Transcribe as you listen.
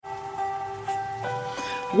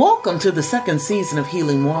Welcome to the second season of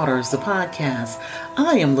Healing Waters, the podcast.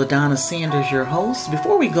 I am LaDonna Sanders, your host.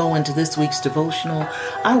 Before we go into this week's devotional,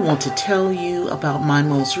 I want to tell you about my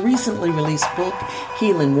most recently released book,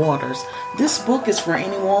 Healing Waters. This book is for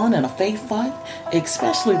anyone in a faith fight,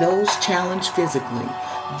 especially those challenged physically.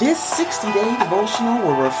 This 60-day devotional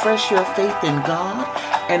will refresh your faith in God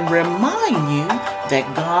and remind you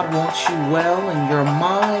that God wants you well in your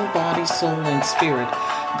mind, body, soul, and spirit.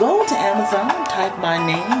 Go to Amazon, type my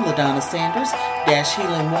name, LaDonna Sanders,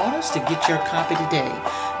 Healing Waters to get your copy today.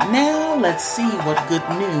 Now let's see what good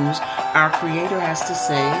news our Creator has to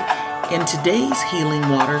say in today's Healing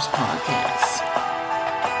Waters podcast.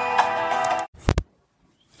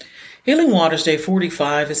 Healing Waters Day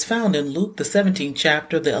 45 is found in Luke, the 17th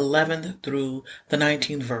chapter, the 11th through the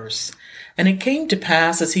 19th verse. And it came to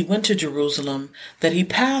pass as he went to Jerusalem that he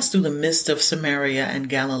passed through the midst of Samaria and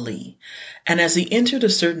Galilee. And as he entered a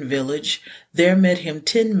certain village, there met him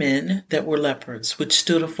 10 men that were lepers, which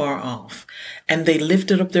stood afar off. And they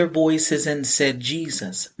lifted up their voices and said,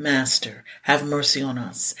 Jesus, Master, have mercy on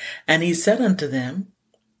us. And he said unto them,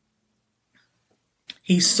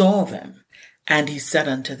 he saw them. And he said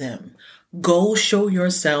unto them, Go show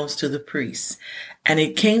yourselves to the priests. And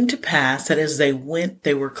it came to pass that as they went,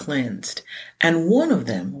 they were cleansed. And one of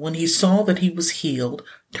them, when he saw that he was healed,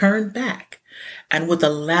 turned back, and with a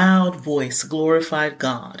loud voice glorified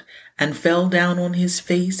God, and fell down on his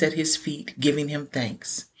face at his feet, giving him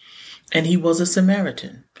thanks. And he was a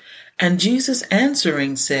Samaritan. And Jesus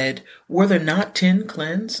answering said, Were there not 10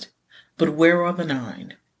 cleansed? But where are the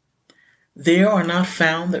 9? There are not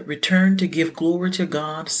found that return to give glory to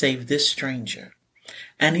God, save this stranger.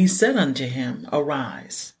 And he said unto him,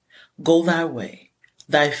 Arise, go thy way,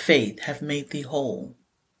 thy faith hath made thee whole.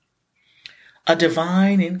 A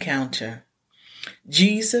divine encounter.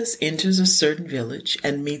 Jesus enters a certain village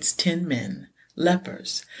and meets 10 men,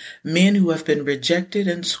 lepers, men who have been rejected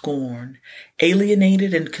and scorned,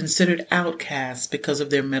 alienated and considered outcasts because of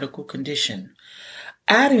their medical condition.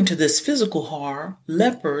 Adding to this physical horror,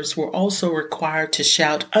 lepers were also required to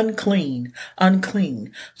shout, unclean,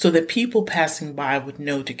 unclean, so that people passing by would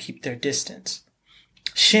know to keep their distance.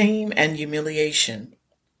 Shame and humiliation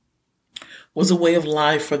was a way of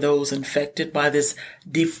life for those infected by this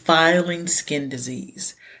defiling skin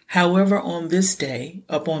disease. However, on this day,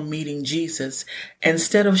 upon meeting Jesus,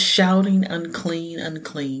 instead of shouting, unclean,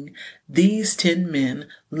 unclean, these 10 men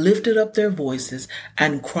lifted up their voices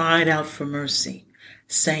and cried out for mercy,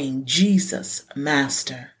 saying, Jesus,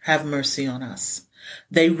 Master, have mercy on us.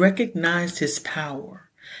 They recognized his power,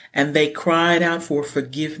 and they cried out for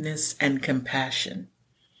forgiveness and compassion.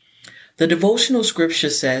 The devotional scripture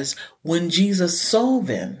says, When Jesus saw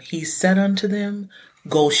them, he said unto them,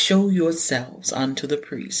 Go show yourselves unto the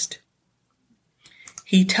priest.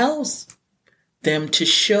 He tells them to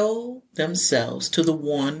show themselves to the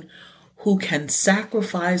one who can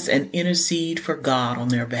sacrifice and intercede for God on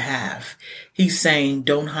their behalf. He's saying,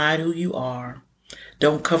 don't hide who you are.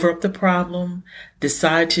 Don't cover up the problem.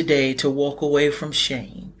 Decide today to walk away from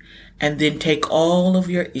shame and then take all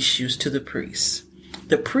of your issues to the priests.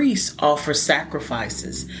 The priests offer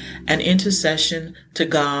sacrifices and intercession to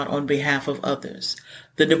God on behalf of others.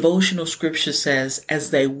 The devotional scripture says,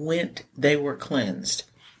 as they went, they were cleansed.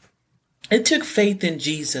 It took faith in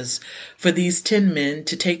Jesus for these 10 men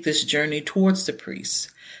to take this journey towards the priests.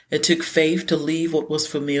 It took faith to leave what was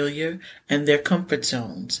familiar and their comfort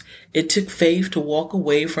zones. It took faith to walk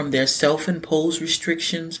away from their self-imposed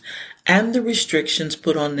restrictions and the restrictions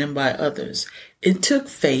put on them by others. It took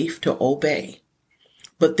faith to obey.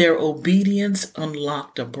 But their obedience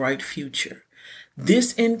unlocked a bright future.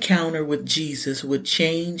 This encounter with Jesus would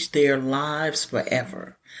change their lives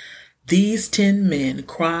forever. These 10 men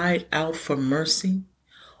cried out for mercy,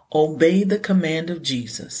 obeyed the command of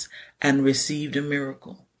Jesus, and received a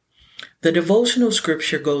miracle. The devotional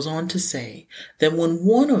scripture goes on to say that when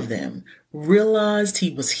one of them realized he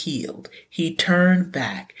was healed, he turned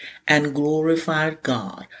back and glorified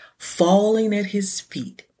God, falling at his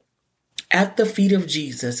feet, at the feet of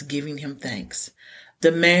Jesus, giving him thanks.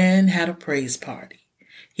 The man had a praise party.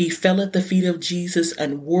 He fell at the feet of Jesus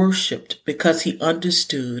and worshiped because he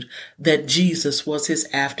understood that Jesus was his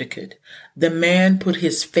advocate. The man put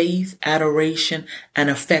his faith, adoration, and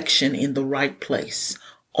affection in the right place,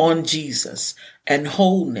 on Jesus, and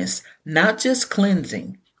wholeness, not just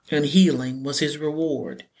cleansing and healing, was his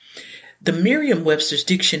reward. The Merriam-Webster's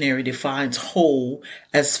dictionary defines whole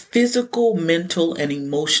as physical, mental, and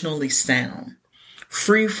emotionally sound,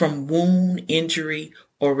 free from wound, injury,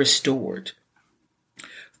 or restored.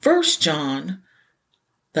 1 John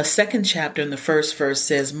The second chapter in the first verse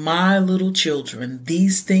says, "My little children,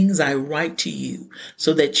 these things I write to you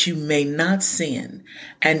so that you may not sin.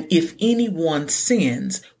 And if anyone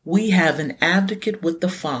sins, we have an advocate with the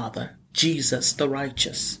Father, Jesus the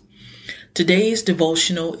righteous." Today's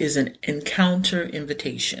devotional is an encounter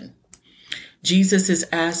invitation. Jesus is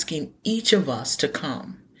asking each of us to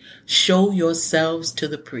come. Show yourselves to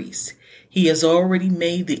the priest. He has already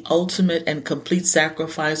made the ultimate and complete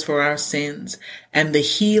sacrifice for our sins, and the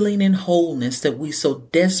healing and wholeness that we so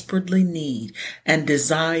desperately need and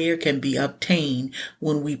desire can be obtained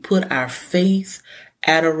when we put our faith,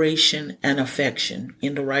 adoration, and affection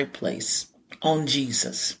in the right place, on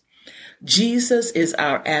Jesus. Jesus is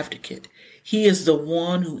our advocate. He is the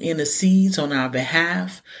one who intercedes on our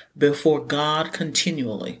behalf before God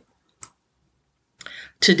continually.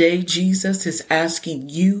 Today, Jesus is asking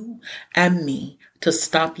you and me to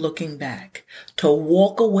stop looking back, to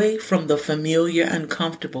walk away from the familiar and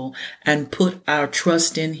comfortable and put our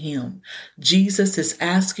trust in Him. Jesus is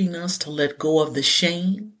asking us to let go of the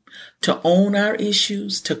shame, to own our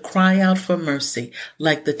issues, to cry out for mercy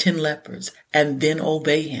like the 10 lepers, and then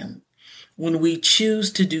obey Him. When we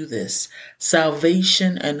choose to do this,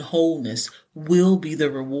 salvation and wholeness will be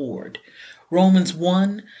the reward. Romans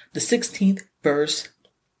 1, the 16th verse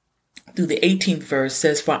through the 18th verse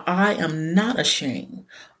says, "For I am not ashamed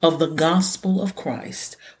of the gospel of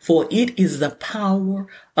Christ, for it is the power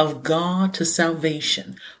of God to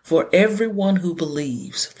salvation for everyone who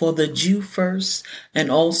believes, for the Jew first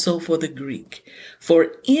and also for the Greek.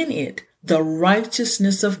 For in it the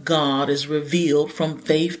righteousness of God is revealed from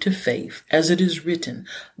faith to faith, as it is written,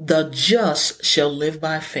 the just shall live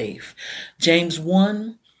by faith." James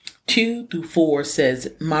 1, 2 through 4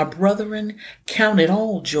 says, "My brethren, count it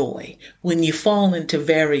all joy when you fall into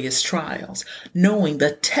various trials, knowing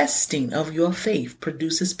the testing of your faith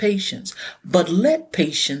produces patience. But let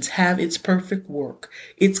patience have its perfect work,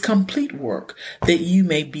 its complete work, that you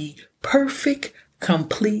may be perfect,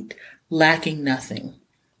 complete, lacking nothing."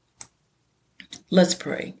 Let's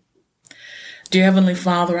pray. Dear Heavenly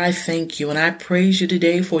Father, I thank you and I praise you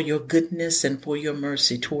today for your goodness and for your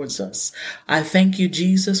mercy towards us. I thank you,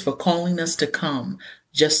 Jesus, for calling us to come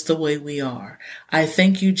just the way we are. I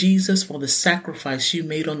thank you, Jesus, for the sacrifice you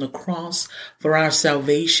made on the cross for our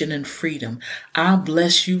salvation and freedom. I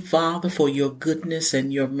bless you, Father, for your goodness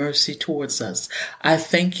and your mercy towards us. I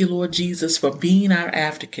thank you, Lord Jesus, for being our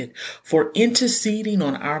advocate, for interceding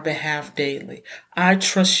on our behalf daily. I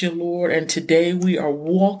trust you, Lord, and today we are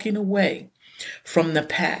walking away from the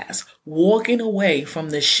past, walking away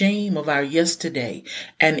from the shame of our yesterday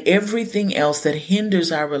and everything else that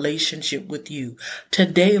hinders our relationship with you.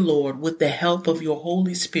 Today, Lord, with the help of your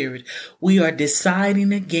Holy Spirit, we are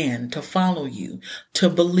deciding again to follow you,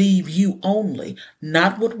 to believe you only,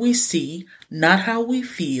 not what we see, not how we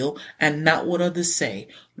feel, and not what others say.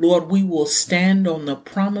 Lord, we will stand on the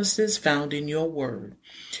promises found in your word.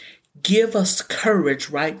 Give us courage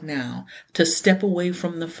right now to step away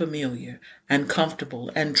from the familiar and comfortable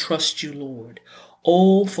and trust you, Lord.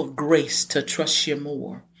 Oh, for grace to trust you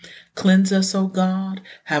more. Cleanse us, O God,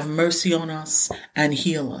 have mercy on us and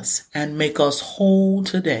heal us and make us whole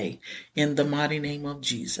today in the mighty name of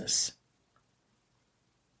Jesus.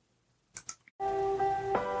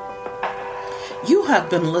 You have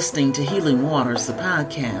been listening to Healing Waters, the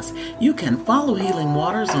podcast. You can follow Healing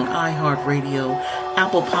Waters on iHeartRadio,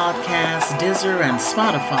 Apple Podcasts, Deezer, and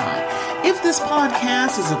Spotify. If this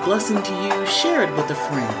podcast is a blessing to you, share it with a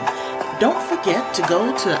friend. Don't forget to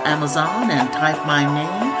go to Amazon and type my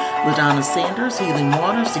name, LaDonna Sanders, Healing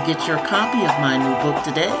Waters, to get your copy of my new book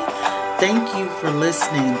today. Thank you for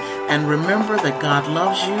listening, and remember that God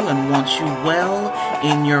loves you and wants you well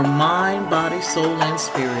in your mind, body, soul, and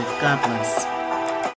spirit. God bless.